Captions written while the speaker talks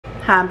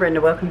Hi, I'm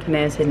Brenda. Welcome to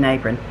Nana's Hidden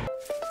Apron.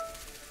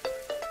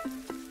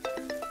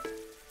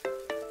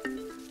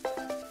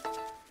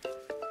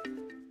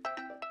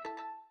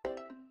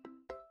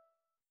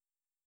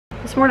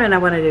 This morning I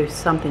want to do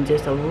something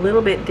just a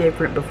little bit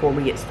different before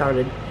we get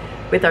started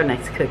with our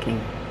next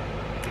cooking.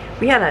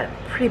 We had a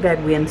pretty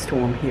bad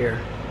windstorm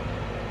here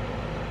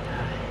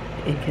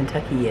in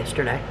Kentucky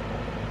yesterday.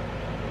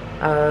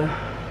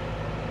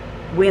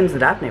 Winds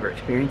that I've never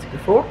experienced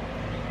before.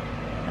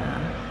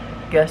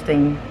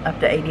 Gusting up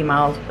to 80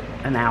 miles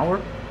an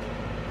hour.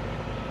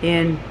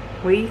 And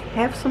we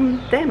have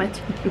some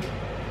damage.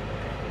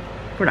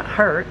 We're not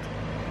hurt.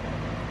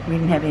 We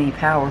didn't have any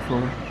power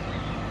for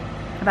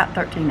about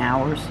 13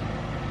 hours.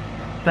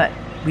 But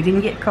we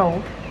didn't get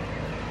cold.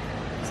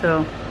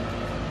 So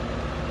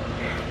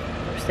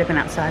we're stepping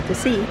outside to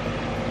see.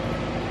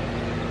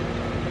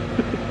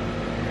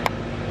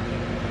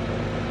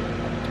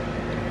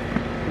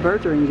 The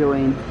birds are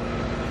enjoying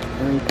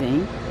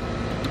everything.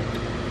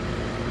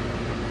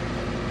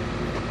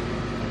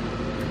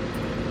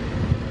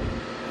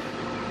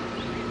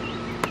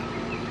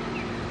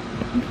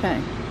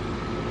 Okay.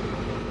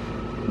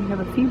 We have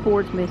a few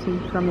boards missing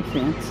from the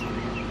fence.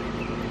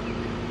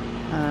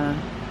 A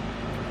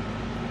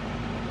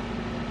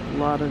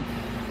lot of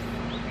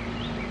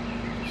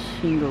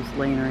shingles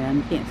laying around.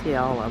 You can't see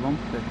all of them,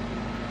 but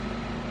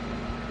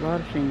a lot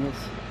of shingles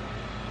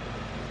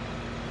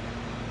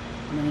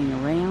laying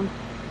around.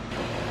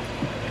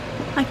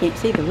 I can't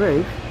see the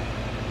roof,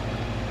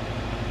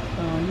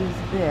 so I'll use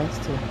this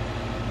to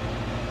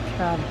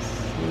try to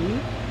see.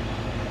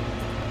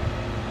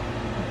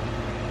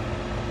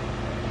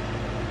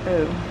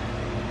 Oh,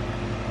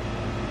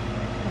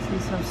 I see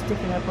some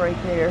sticking up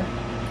right there.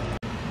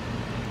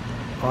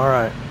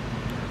 Alright,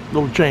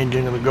 little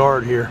changing of the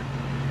guard here.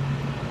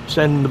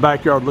 Standing in the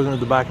backyard looking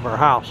at the back of our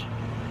house.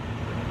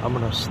 I'm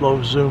going to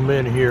slow zoom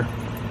in here.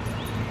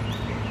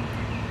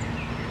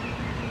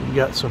 We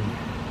got some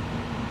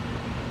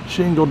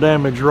shingle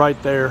damage right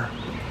there,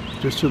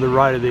 just to the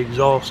right of the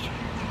exhaust.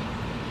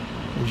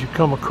 As you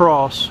come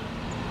across,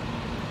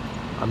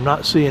 I'm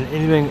not seeing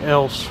anything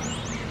else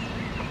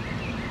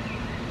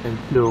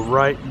until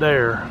right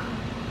there.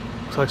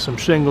 Looks like some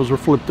shingles were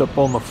flipped up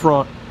on the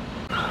front.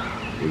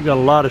 We've got a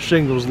lot of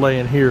shingles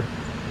laying here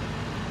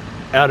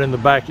out in the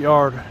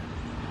backyard,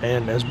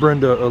 and as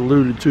Brenda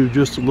alluded to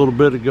just a little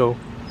bit ago,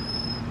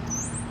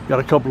 got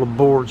a couple of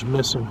boards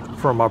missing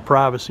from our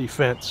privacy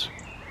fence.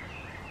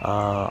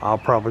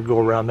 I'll probably go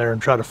around there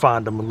and try to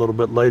find them a little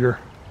bit later,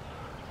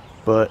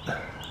 but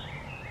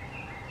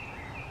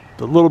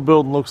the little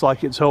building looks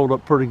like it's held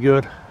up pretty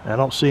good. I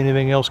don't see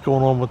anything else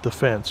going on with the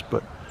fence,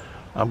 but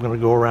I'm going to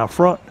go around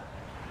front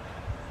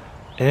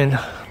and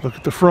look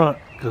at the front,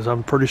 because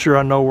I'm pretty sure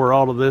I know where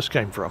all of this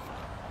came from.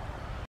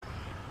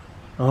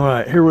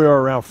 Alright, here we are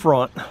around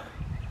front.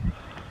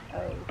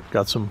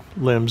 Got some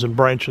limbs and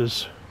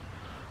branches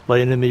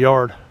laying in the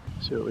yard.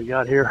 See what we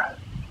got here.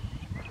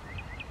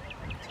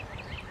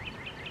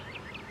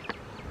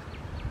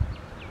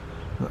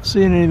 Not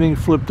seeing anything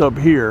flipped up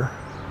here,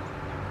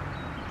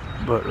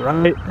 but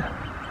right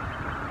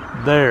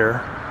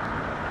there,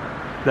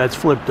 that's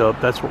flipped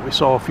up. That's what we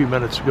saw a few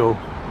minutes ago,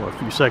 or a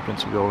few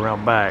seconds ago,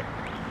 around back.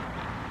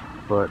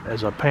 But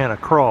as I pan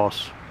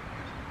across,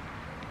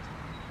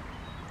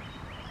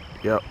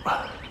 yep,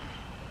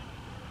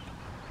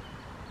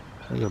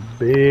 there's a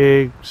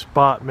big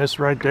spot missed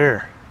right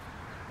there.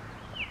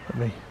 Let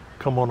me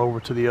come on over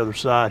to the other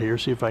side here,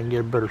 see if I can get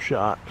a better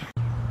shot.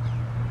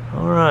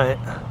 All right.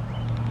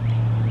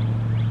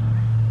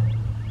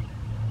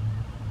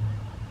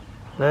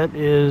 That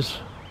is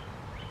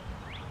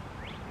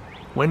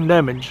wind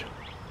damage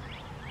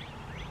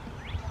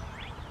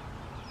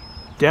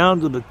down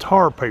to the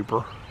tar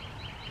paper.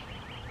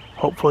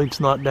 Hopefully it's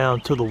not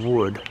down to the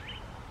wood.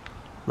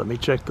 Let me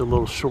check the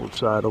little short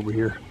side over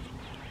here.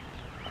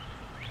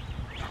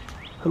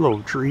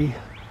 Hello, tree.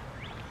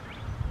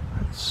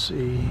 Let's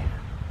see.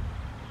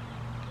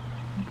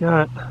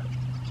 Got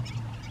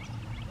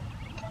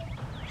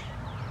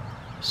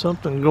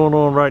something going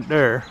on right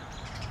there.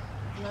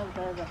 Not as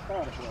bad as I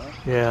thought it was.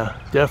 Yeah,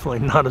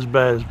 definitely not as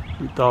bad as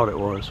we thought it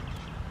was.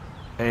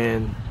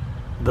 And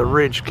the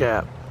ridge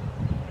cap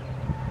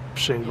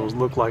shingles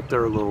look like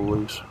they're a little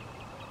loose.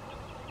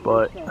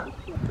 But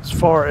as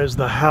far as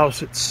the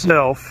house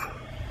itself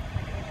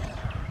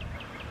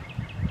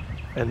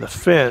and the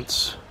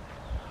fence,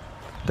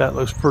 that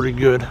looks pretty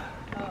good.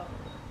 Oh.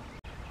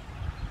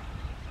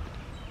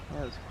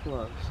 That was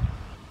close.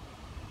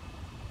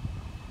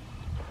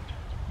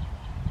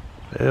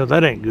 Yeah,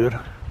 that ain't good.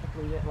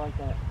 Leave it like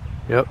that.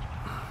 Yep.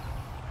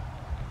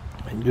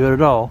 Ain't good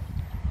at all.